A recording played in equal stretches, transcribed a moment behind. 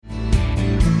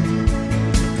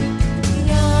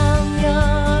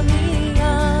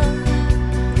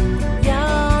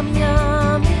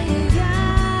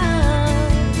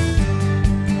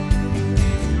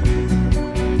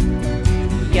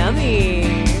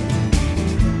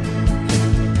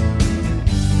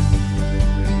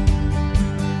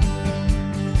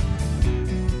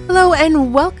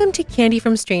and welcome to Candy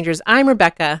from Strangers. I'm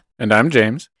Rebecca. And I'm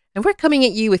James. And we're coming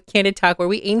at you with Candid Talk, where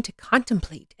we aim to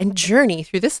contemplate and journey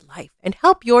through this life and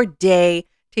help your day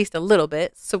taste a little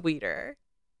bit sweeter.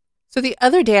 So the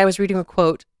other day I was reading a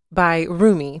quote by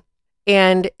Rumi,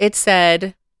 and it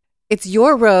said, "It's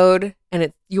your road and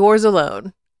it's yours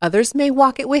alone. Others may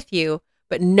walk it with you,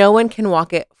 but no one can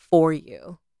walk it for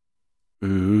you."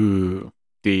 Ooh,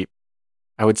 deep.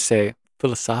 I would say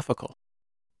philosophical.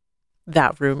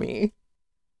 That Rumi.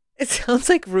 It sounds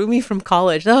like Rumi from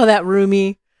college. Oh, that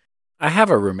Rumi. I have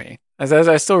a roomie. As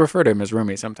I still refer to him as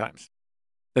roomie sometimes.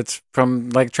 It's from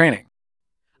like training.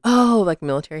 Oh, like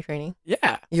military training?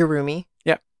 Yeah. Your Rumi?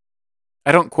 Yeah.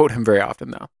 I don't quote him very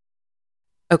often though.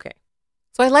 Okay.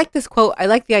 So I like this quote. I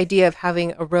like the idea of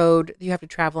having a road you have to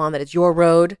travel on that is your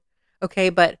road. Okay.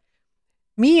 But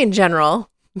me in general,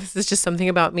 this is just something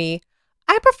about me.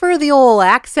 I prefer the old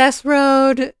access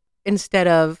road instead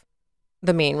of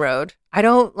the main road. I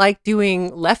don't like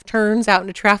doing left turns out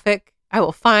into traffic. I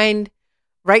will find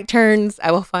right turns.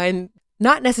 I will find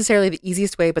not necessarily the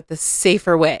easiest way, but the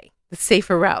safer way, the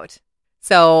safer route.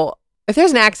 So if there's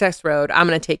an access road, I'm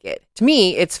going to take it. To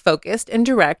me, it's focused and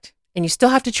direct, and you still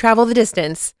have to travel the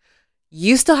distance.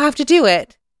 You still have to do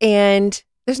it, and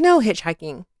there's no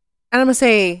hitchhiking. And I'm going to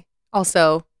say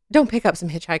also, don't pick up some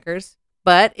hitchhikers.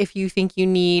 But if you think you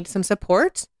need some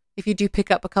support, if you do pick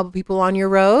up a couple people on your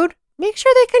road, make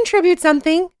sure they contribute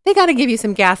something. They got to give you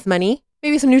some gas money,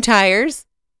 maybe some new tires.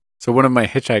 So one of my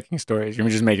hitchhiking stories, you're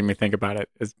just making me think about it,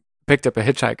 is picked up a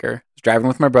hitchhiker. I was driving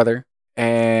with my brother,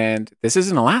 and this is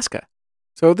in Alaska.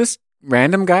 So this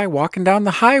random guy walking down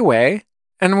the highway,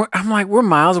 and I'm like, we're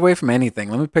miles away from anything.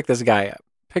 Let me pick this guy up.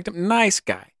 Picked up, nice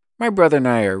guy. My brother and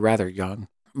I are rather young,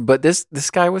 but this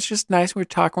guy was just nice. We were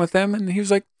talking with him, and he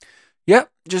was like, "Yep,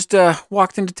 just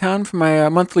walked into town for my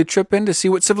monthly trip in to see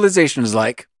what civilization is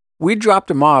like." We dropped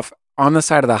him off on the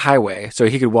side of the highway so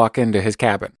he could walk into his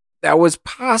cabin. That was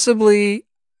possibly,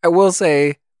 I will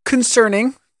say,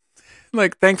 concerning.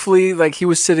 Like, thankfully, like he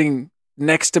was sitting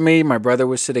next to me. My brother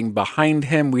was sitting behind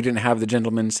him. We didn't have the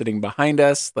gentleman sitting behind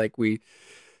us. But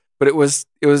it was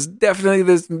definitely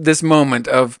this moment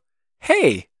of,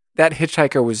 hey, that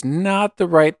hitchhiker was not the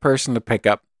right person to pick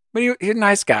up. But he's a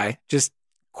nice guy, just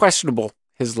questionable,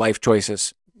 his life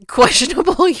choices.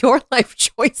 Questionable your life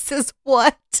choices?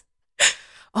 What?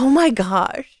 Oh my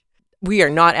gosh. We are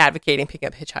not advocating picking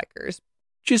up hitchhikers.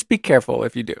 Just be careful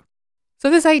if you do. So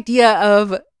this idea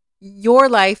of your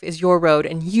life is your road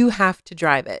and you have to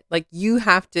drive it. Like you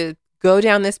have to go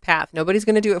down this path. Nobody's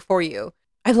going to do it for you.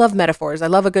 I love metaphors. I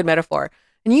love a good metaphor.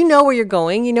 And you know where you're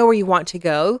going. You know where you want to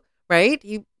go, right?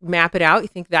 You map it out. You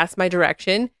think that's my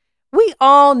direction. We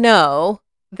all know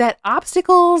that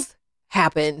obstacles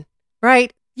happen,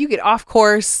 right? You get off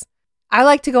course. I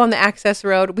like to go on the access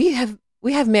road. We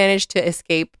have managed to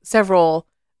escape several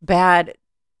bad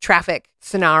traffic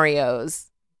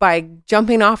scenarios by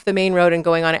jumping off the main road and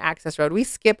going on an access road. We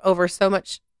skip over so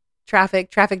much traffic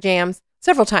jams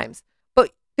several times.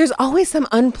 But there's always some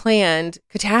unplanned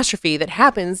catastrophe that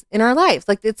happens in our lives.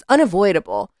 Like it's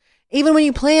unavoidable, even when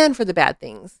you plan for the bad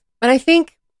things. And I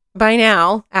think by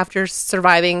now, after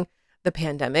surviving the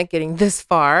pandemic, getting this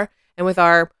far, and with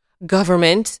our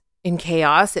government in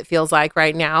chaos, it feels like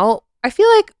right now, I feel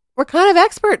like we're kind of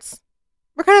experts.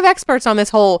 We're kind of experts on this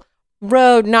whole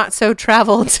road not so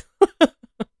traveled.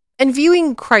 And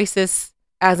viewing crisis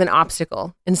as an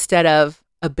obstacle instead of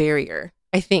a barrier,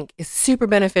 I think is super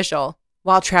beneficial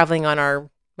while traveling on our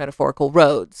metaphorical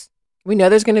roads. We know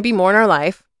there's going to be more in our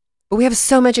life, but we have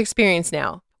so much experience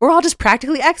now. We're all just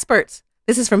practically experts.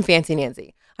 This is from Fancy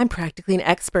Nancy. I'm practically an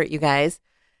expert, you guys.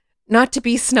 Not to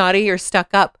be snotty or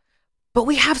stuck up, but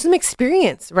we have some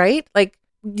experience, right? Like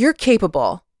you're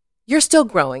capable. You're still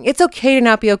growing. It's okay to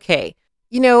not be okay.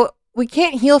 You know, we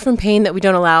can't heal from pain that we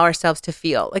don't allow ourselves to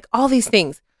feel. Like all these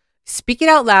things. Speak it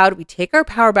out loud. We take our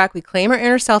power back. We claim our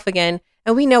inner self again.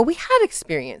 And we know we have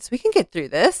experience. We can get through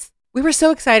this. We were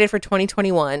so excited for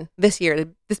 2021 this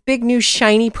year. This big new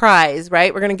shiny prize,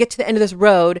 right? We're going to get to the end of this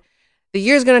road. The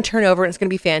year's going to turn over and it's going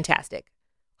to be fantastic.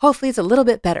 Hopefully it's a little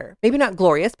bit better. Maybe not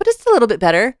glorious, but it's a little bit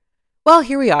better. Well,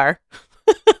 here we are.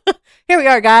 Here we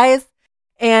are, guys.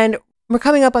 And we're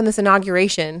coming up on this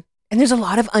inauguration, and there's a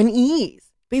lot of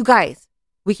unease. But you guys,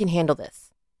 we can handle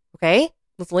this, okay?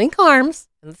 Let's link arms,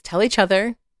 and let's tell each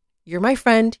other, you're my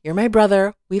friend, you're my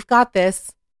brother, we've got this.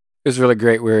 It was really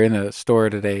great. We were in a store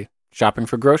today shopping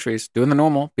for groceries, doing the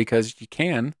normal because you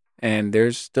can, and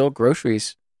there's still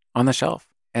groceries on the shelf,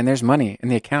 and there's money in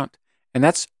the account. And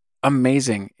that's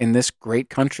amazing in this great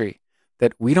country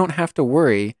that we don't have to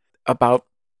worry about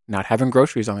not having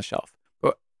groceries on the shelf.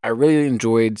 But I really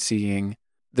enjoyed seeing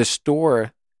the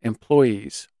store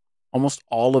employees, almost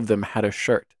all of them had a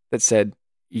shirt that said,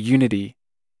 "Unity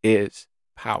is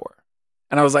power."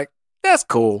 And I was like, that's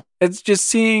cool. It's just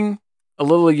seeing a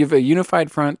little of a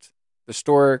unified front, the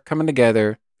store coming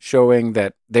together, showing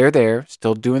that they're there,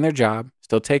 still doing their job,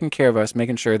 still taking care of us,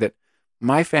 making sure that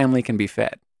my family can be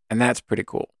fed. And that's pretty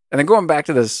cool. And then going back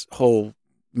to this whole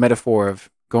metaphor of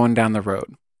going down the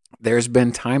road, there's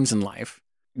been times in life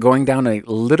going down a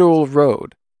literal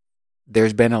road,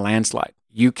 there's been a landslide.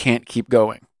 You can't keep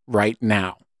going right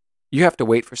now. You have to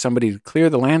wait for somebody to clear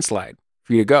the landslide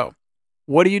for you to go.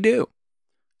 What do?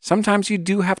 Sometimes you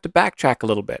do have to backtrack a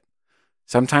little bit.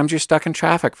 Sometimes you're stuck in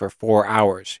traffic for 4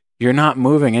 hours. You're not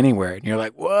moving anywhere. And you're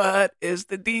like, what is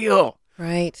the deal?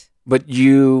 Right. But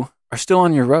you are still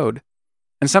on your road.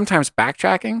 And sometimes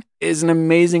backtracking is an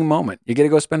amazing moment. You get to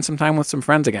go spend some time with some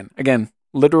friends again. Again,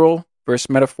 literal versus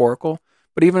metaphorical.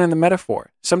 But even in the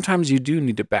metaphor, sometimes you do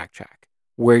need to backtrack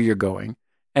where you're going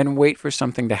and wait for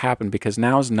something to happen because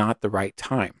now's not the right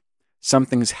time.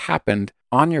 Something's happened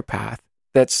on your path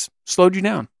that's slowed you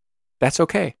down. That's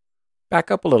okay. Back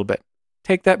up a little bit.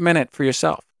 Take that minute for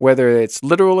yourself. Whether it's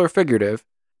literal or figurative,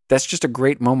 that's just a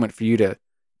great moment for you to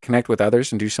connect with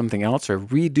others and do something else or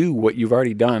redo what you've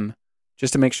already done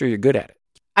just to make sure you're good at it.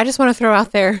 I just want to throw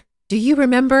out there, do you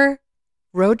remember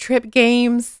road trip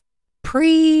games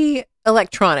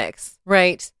pre-electronics,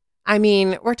 right? I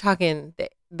mean, we're talking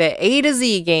the A to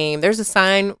Z game. There's a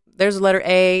sign, there's a letter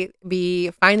A, B,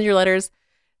 find your letters,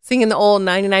 singing the old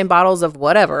 99 bottles of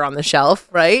whatever on the shelf,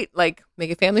 right? Like, make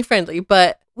it family friendly.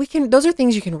 But those are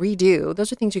things you can redo.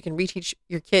 Those are things you can reteach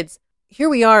your kids. Here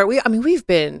we are. We've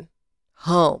been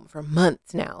home for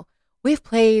months now. We've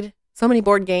played so many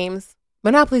board games.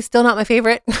 Monopoly's still not my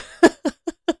favorite.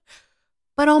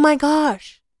 But oh my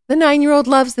gosh, the 9-year-old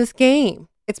loves this game.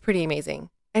 It's pretty amazing.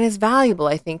 And it's valuable,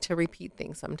 I think, to repeat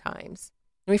things sometimes.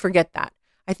 And we forget that.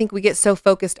 I think we get so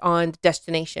focused on the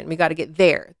destination. We got to get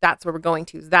there. That's where we're going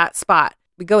to, that spot.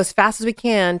 We go as fast as we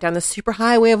can down the super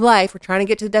highway of life. We're trying to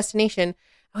get to the destination.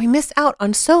 And we miss out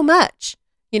on so much,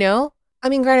 you know? I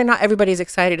mean, granted, not everybody's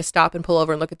excited to stop and pull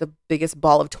over and look at the biggest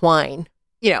ball of twine,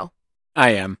 you know?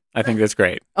 I am. I think that's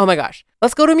great. Oh my gosh.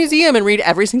 Let's go to a museum and read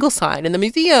every single sign in the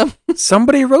museum.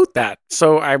 Somebody wrote that.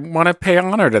 So I want to pay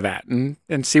honor to that and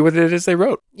see what it is they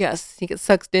wrote. Yes, he gets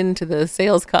sucked into the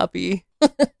sales copy.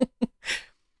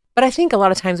 But I think a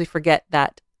lot of times we forget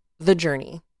that the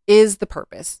journey is the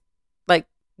purpose. Like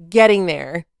getting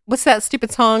there. What's that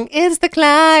stupid song? Is the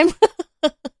climb.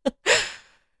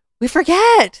 We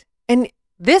forget. And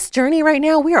this journey right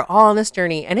now, we are all on this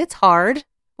journey and it's hard,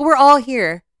 but we're all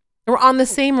here. And we're on the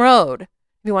same road.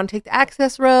 If you want to take the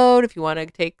access road, if you want to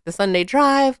take the Sunday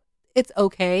drive, it's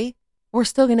okay. We're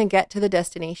still going to get to the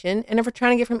destination. And if we're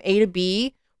trying to get from A to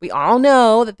B, we all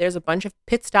know that there's a bunch of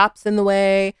pit stops in the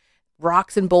way,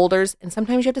 rocks and boulders. And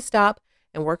sometimes you have to stop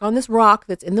and work on this rock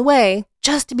that's in the way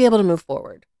just to be able to move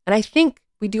forward. And I think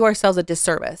we do ourselves a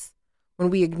disservice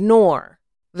when we ignore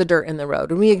the dirt in the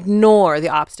road, when we ignore the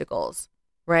obstacles,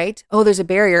 right? Oh, there's a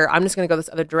barrier. I'm just going to go this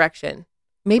other direction.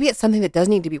 Maybe it's something that does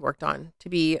need to be worked on, to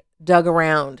be dug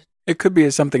around. It could be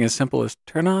something as simple as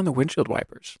turn on the windshield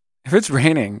wipers. If it's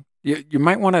raining, you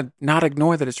might want to not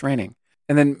ignore that it's raining.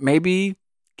 And then maybe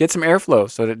get some airflow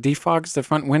so that it defogs the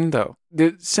front window.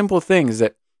 The simple things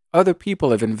that other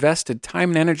people have invested time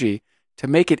and energy to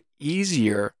make it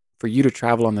easier for you to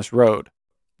travel on this road.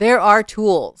 There are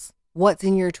tools. What's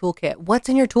in your toolkit? What's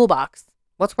in your toolbox?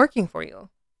 What's working for you?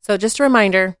 So just a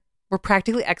reminder, we're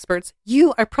practically experts.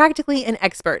 You are practically an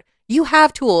expert. You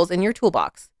have tools in your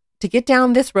toolbox to get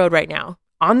down this road right now,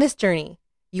 on this journey.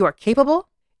 You are capable.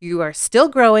 You are still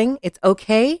growing. It's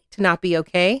okay to not be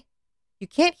okay. You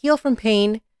can't heal from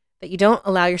pain that you don't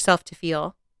allow yourself to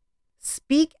feel.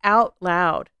 Speak out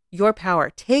loud your power.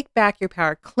 Take back your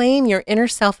power. Claim your inner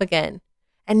self again.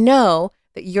 And know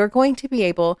that you're going to be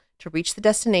able to reach the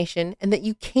destination and that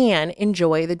you can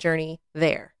enjoy the journey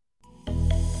there.